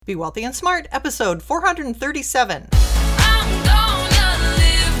Be Wealthy and Smart, episode 437. I'm gonna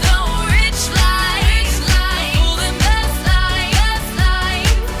live the rich life, full and best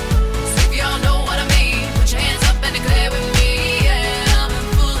life. So if y'all know what I mean, put your hands up and declare with me. Yeah, I'm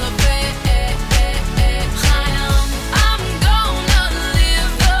full of it. I'm gonna live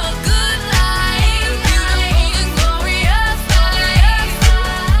the good life, beautiful and glorious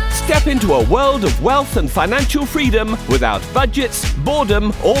life. Step into a world of wealth and financial freedom without budgets,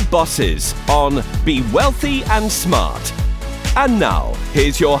 boredom, or bosses on Be Wealthy and Smart. And now,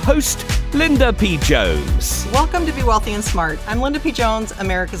 here's your host, Linda P. Jones. Welcome to Be Wealthy and Smart. I'm Linda P. Jones,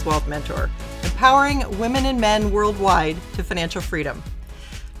 America's Wealth Mentor, empowering women and men worldwide to financial freedom.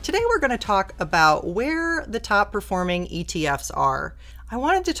 Today, we're going to talk about where the top performing ETFs are. I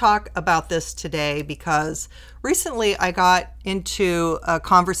wanted to talk about this today because recently I got into a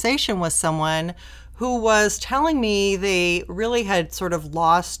conversation with someone who was telling me they really had sort of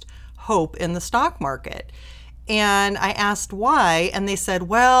lost hope in the stock market. And I asked why, and they said,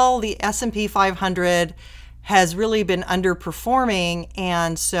 well, the S&P 500 has really been underperforming,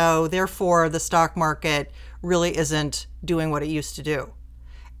 and so therefore the stock market really isn't doing what it used to do.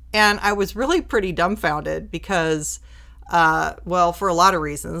 And I was really pretty dumbfounded because, for a lot of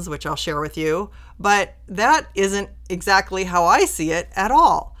reasons, which I'll share with you, but that isn't exactly how I see it at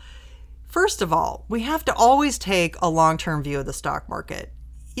all. First of all, we have to always take a long-term view of the stock market.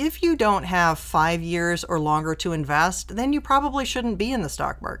 If you don't have 5 years or longer to invest, then you probably shouldn't be in the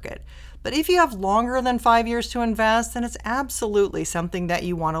stock market. But if you have longer than 5 years to invest, then it's absolutely something that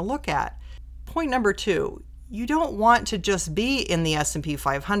you want to look at. Point number 2, you don't want to just be in the S&P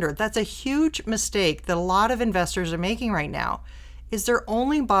 500. That's a huge mistake that a lot of investors are making right now, is they're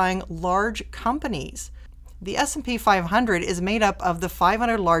only buying large companies. The S&P 500 is made up of the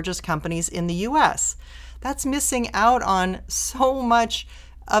 500 largest companies in the U.S. That's missing out on so much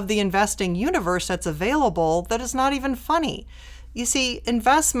of the investing universe that's available that is not even funny. You see,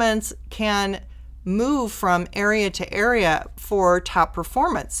 investments can move from area to area for top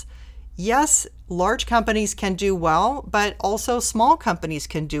performance. Yes, large companies can do well, but also small companies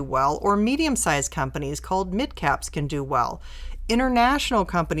can do well, or medium-sized companies called mid-caps can do well. International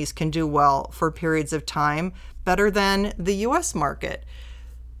companies can do well for periods of time better than the U.S. market.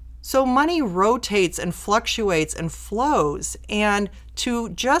 So money rotates and fluctuates and flows, and to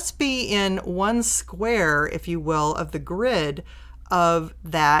just be in one square, if you will, of the grid of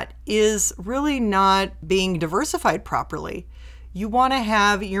that is really not being diversified properly. You want to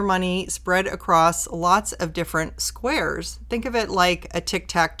have your money spread across lots of different squares. Think of it like a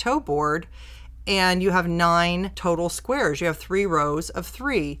tic-tac-toe board, and you have 9 total squares. You have 3 rows of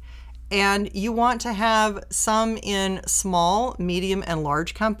 3. And you want to have some in small, medium, and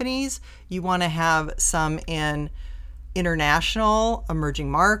large companies. You want to have some in international,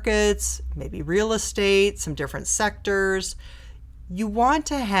 emerging markets, maybe real estate, some different sectors. You want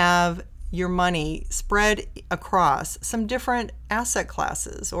to have your money spread across some different asset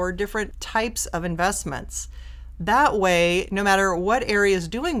classes or different types of investments. That way, no matter what area is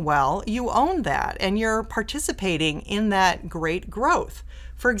doing well, you own that and you're participating in that great growth.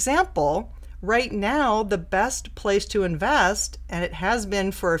 For example, right now, the best place to invest, and it has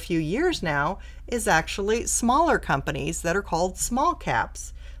been for a few years now, is actually smaller companies that are called small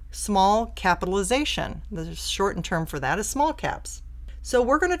caps. Small capitalization. The shortened term for that is small caps. So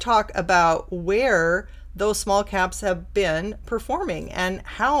we're going to talk about where those small caps have been performing and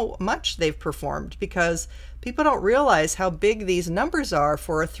how much they've performed, because people don't realize how big these numbers are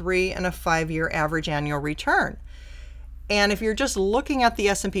for a 3 and a 5 year average annual return. And if you're just looking at the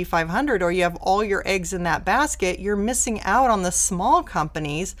S&P 500 or you have all your eggs in that basket, you're missing out on the small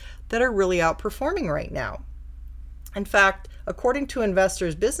companies that are really outperforming right now. In fact, according to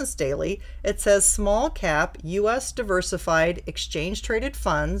Investors Business Daily, it says small cap U.S. diversified exchange traded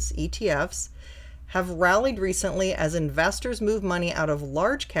funds, ETFs, have rallied recently as investors move money out of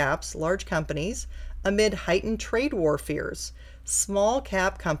large caps, large companies, amid heightened trade war fears. Small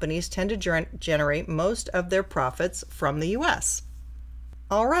cap companies tend to generate most of their profits from the U.S.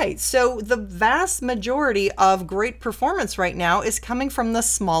 All right, so the vast majority of great performance right now is coming from the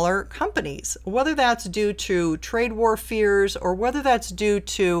smaller companies, whether that's due to trade war fears or whether that's due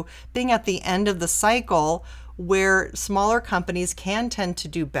to being at the end of the cycle where smaller companies can tend to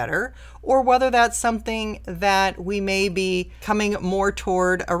do better, or whether that's something that we may be coming more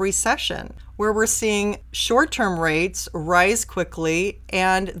toward a recession, where we're seeing short-term rates rise quickly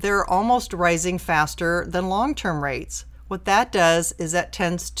and they're almost rising faster than long-term rates. What that does is that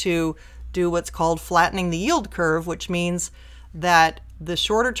tends to do what's called flattening the yield curve, which means that the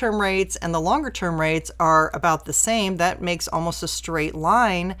shorter term rates and the longer term rates are about the same, that makes almost a straight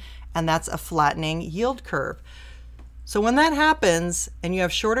line, and that's a flattening yield curve. So when that happens and you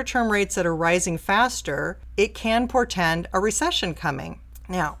have shorter term rates that are rising faster, it can portend a recession coming.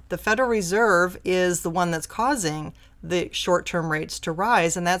 Now, the Federal Reserve is the one that's causing the short-term rates to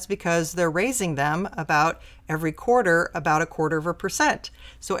rise, and that's because they're raising them about every quarter, about 0.25%.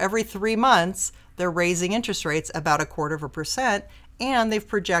 So every 3 months, they're raising interest rates about 0.25%, and they've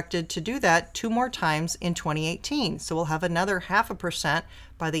projected to do that 2 more times in 2018. So we'll have another 0.5%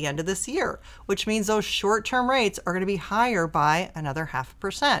 by the end of this year, which means those short-term rates are going to be higher by another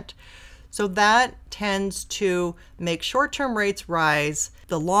 0.5%. So that tends to make short-term rates rise.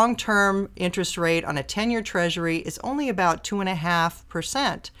 The long-term interest rate on a 10-year Treasury is only about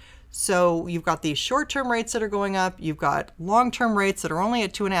 2.5%. So you've got these short-term rates that are going up. You've got long-term rates that are only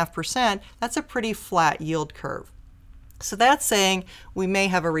at 2.5%. That's a pretty flat yield curve. So that's saying we may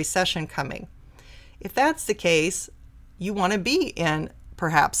have a recession coming. If that's the case, you want to be in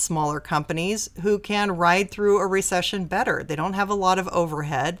perhaps smaller companies who can ride through a recession better. They don't have a lot of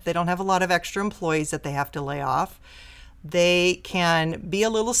overhead. They don't have a lot of extra employees that they have to lay off. They can be a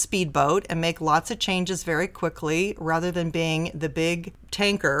little speedboat and make lots of changes very quickly rather than being the big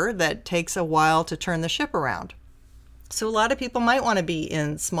tanker that takes a while to turn the ship around. So a lot of people might want to be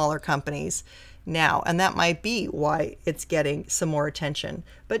in smaller companies now, and that might be why it's getting some more attention.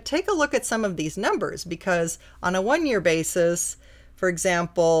 But take a look at some of these numbers, because on a 1-year basis, for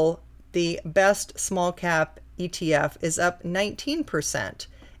example, the best small cap ETF is up 19%,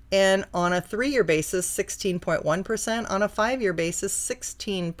 and on a 3-year basis, 16.1%, on a 5-year basis,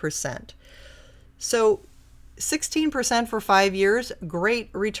 16%. So 16% for 5 years, great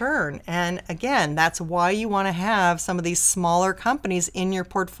return. And again, that's why you want to have some of these smaller companies in your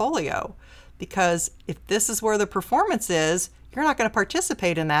portfolio, because if this is where the performance is, you're not going to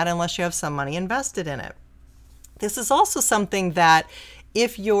participate in that unless you have some money invested in it. This is also something that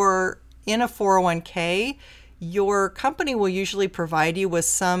if you're in a 401k, your company will usually provide you with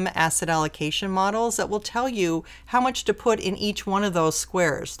some asset allocation models that will tell you how much to put in each one of those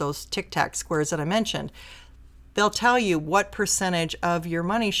squares, those tic-tac squares that I mentioned. They'll tell you what percentage of your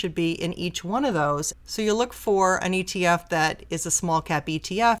money should be in each one of those. So you look for an ETF that is a small cap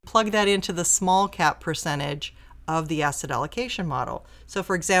ETF, plug that into the small cap percentage of the asset allocation model. So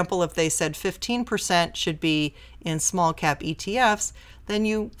for example, if they said 15% should be in small cap ETFs, then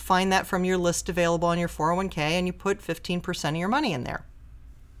you find that from your list available on your 401k and you put 15% of your money in there.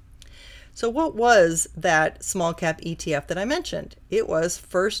 So what was that small cap ETF that I mentioned? It was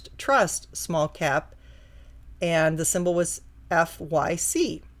First Trust Small Cap, and the symbol was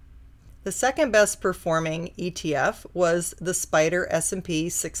FYC. The second best performing ETF was the Spider S&P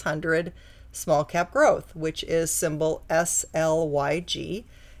 600 Small Cap Growth, which is symbol SLYG,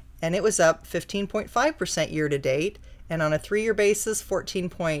 and it was up 15.5% year to date, and on a 3-year basis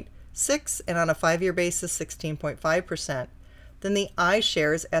 14.6%, and on a 5-year basis 16.5%. Then the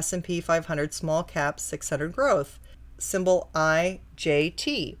iShares S&P 500 Small Cap 600 Growth, symbol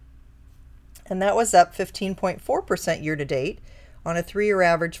IJT, and that was up 15.4% year to date, on a 3-year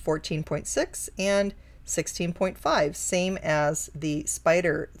average 14.6% and 16.5%, same as the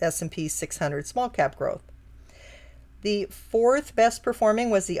Spider S&P 600 Small Cap Growth. The fourth best performing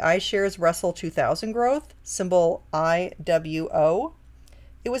was the iShares Russell 2000 Growth, symbol IWO.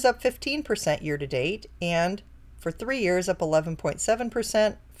 It was up 15% year to date, and for 3 years up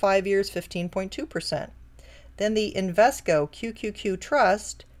 11.7%, 5 years 15.2%. Then the Invesco QQQ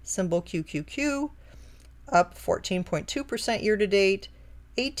Trust, symbol QQQ, up 14.2% year to date,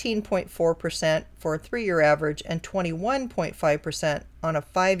 18.4% for a 3-year average, and 21.5% on a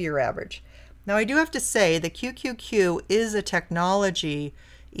 5-year average. Now, I do have to say the QQQ is a technology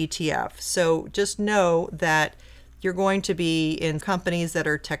ETF, so just know that you're going to be in companies that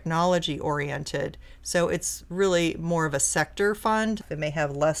are technology oriented. So it's really more of a sector fund. It may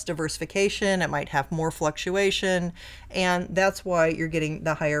have less diversification, it might have more fluctuation, and that's why you're getting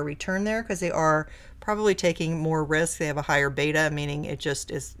the higher return there, because they are probably taking more risk. They have a higher beta, meaning it's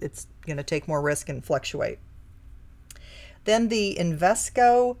going to take more risk and fluctuate. Then the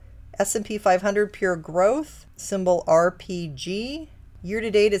Invesco S&P 500 Pure Growth, symbol RPG. Year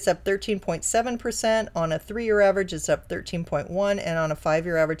to date, it's up 13.7%. On a 3-year average, it's up 13.1%, and on a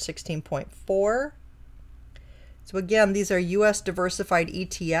 5-year average, 16.4%. So again, these are U.S. diversified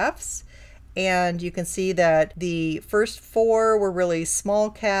ETFs, and you can see that the first 4 were really small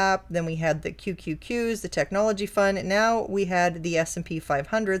cap. Then we had the QQQs, the technology fund, and now we had the S&P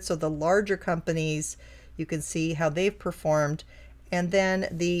 500. So the larger companies, you can see how they've performed. And then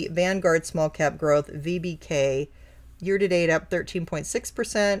the Vanguard Small Cap Growth, VBK, Year to date up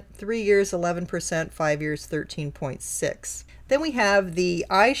 13.6%, 3 years 11%, 5 years 13.6%. Then we have the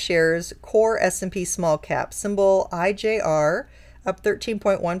iShares Core S&P Small Cap, symbol IJR, up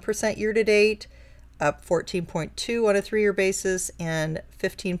 13.1% year to date, up 14.2 on a 3-year basis, and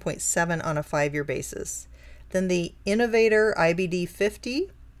 15.7 on a 5-year basis. Then the Innovator IBD 50,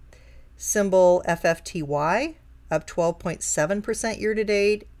 symbol FFTY, up 12.7% year to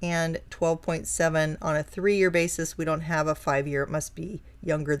date and 12.7 on a 3-year basis. We don't have a 5-year. It must be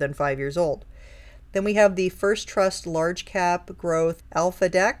younger than 5 years old. Then we have the First Trust Large Cap Growth Alpha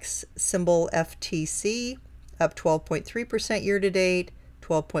Dex, symbol FTC, up 12.3% year to date,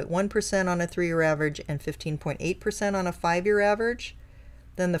 12.1% on a 3-year average, and 15.8% on a 5-year average.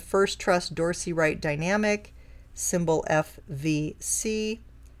 Then the First Trust Dorsey Wright Dynamic, symbol FVC,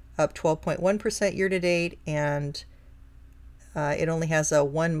 up 12.1% year to date, and it only has a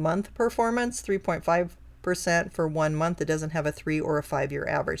 1-month performance, 3.5% for 1 month. It doesn't have a 3 or a 5-year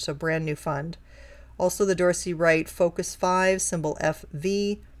average, so brand new fund. Also the Dorsey Wright Focus 5, symbol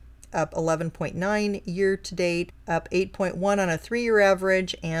FV, up 11.9 year to date, up 8.1 on a 3-year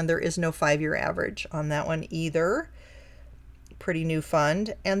average, and there is no 5-year average on that one either. Pretty new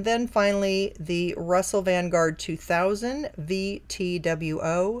fund. And then finally, the Russell Vanguard 2000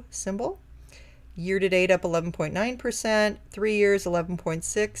 VTWO symbol. Year to date up 11.9%, 3 years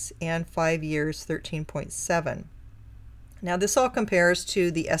 11.6, and 5 years 13.7. Now this all compares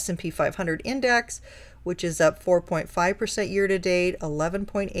to the S&P 500 index, which is up 4.5% year to date,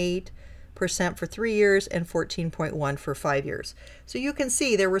 11.8% for 3 years, and 14.1 for 5 years. So you can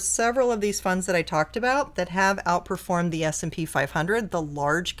see there were several of these funds that I talked about that have outperformed the S&P 500, the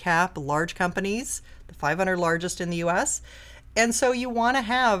large cap, large companies, the 500 largest in the US. And so you want to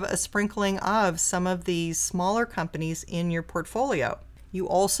have a sprinkling of some of these smaller companies in your portfolio. You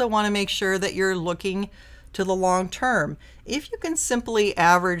also want to make sure that you're looking to the long term. If you can simply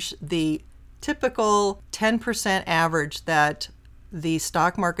average the typical 10% average that the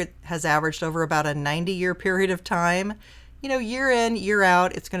stock market has averaged over about a 90-year period of time, year in, year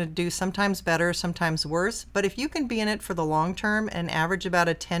out, it's going to do sometimes better, sometimes worse. But if you can be in it for the long term and average about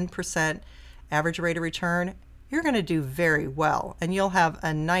a 10% average rate of return, you're going to do very well, and you'll have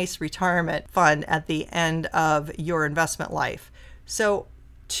a nice retirement fund at the end of your investment life. So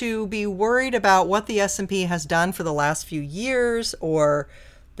to be worried about what the S&P has done for the last few years, or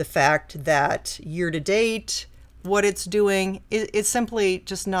the fact that year to date what it's doing, it's simply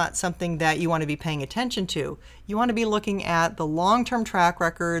just not something that you want to be paying attention to. You want to be looking at the long-term track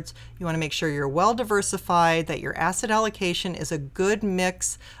records. You want to make sure you're well diversified, that your asset allocation is a good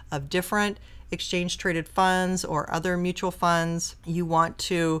mix of different exchange-traded funds or other mutual funds. You want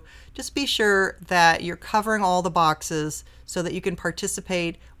to just be sure that you're covering all the boxes so that you can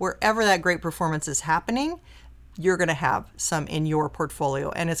participate wherever that great performance is happening. You're going to have some in your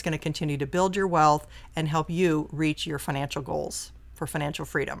portfolio, and it's going to continue to build your wealth and help you reach your financial goals for financial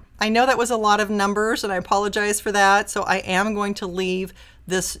freedom. I know that was a lot of numbers, and I apologize for that. So I am going to leave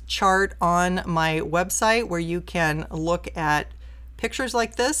this chart on my website where you can look at pictures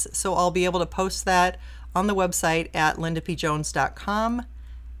like this. So I'll be able to post that on the website at lindapjones.com,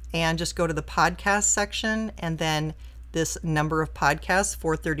 and just go to the podcast section and then this number of podcasts,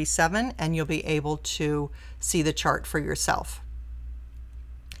 437, and you'll be able to see the chart for yourself.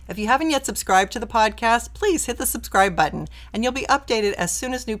 If you haven't yet subscribed to the podcast, please hit the subscribe button and you'll be updated as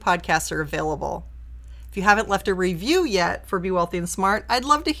soon as new podcasts are available. If you haven't left a review yet for Be Wealthy and Smart, I'd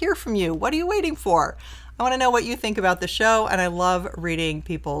love to hear from you. What are you waiting for? I want to know what you think about the show, and I love reading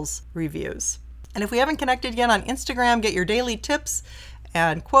people's reviews. And if we haven't connected yet on Instagram, get your daily tips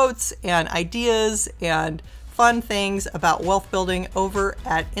and quotes and ideas and fun things about wealth building over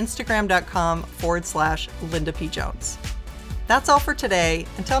at instagram.com/Linda P. Jones. That's all for today.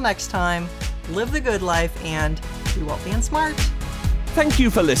 Until next time, live the good life and be wealthy and smart. Thank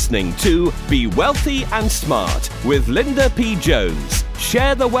you for listening to Be Wealthy and Smart with Linda P. Jones.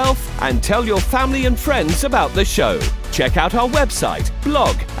 Share the wealth and tell your family and friends about the show. Check out our website,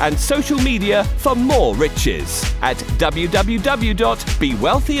 blog, and social media for more riches at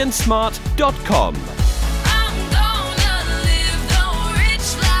www.bewealthyandsmart.com.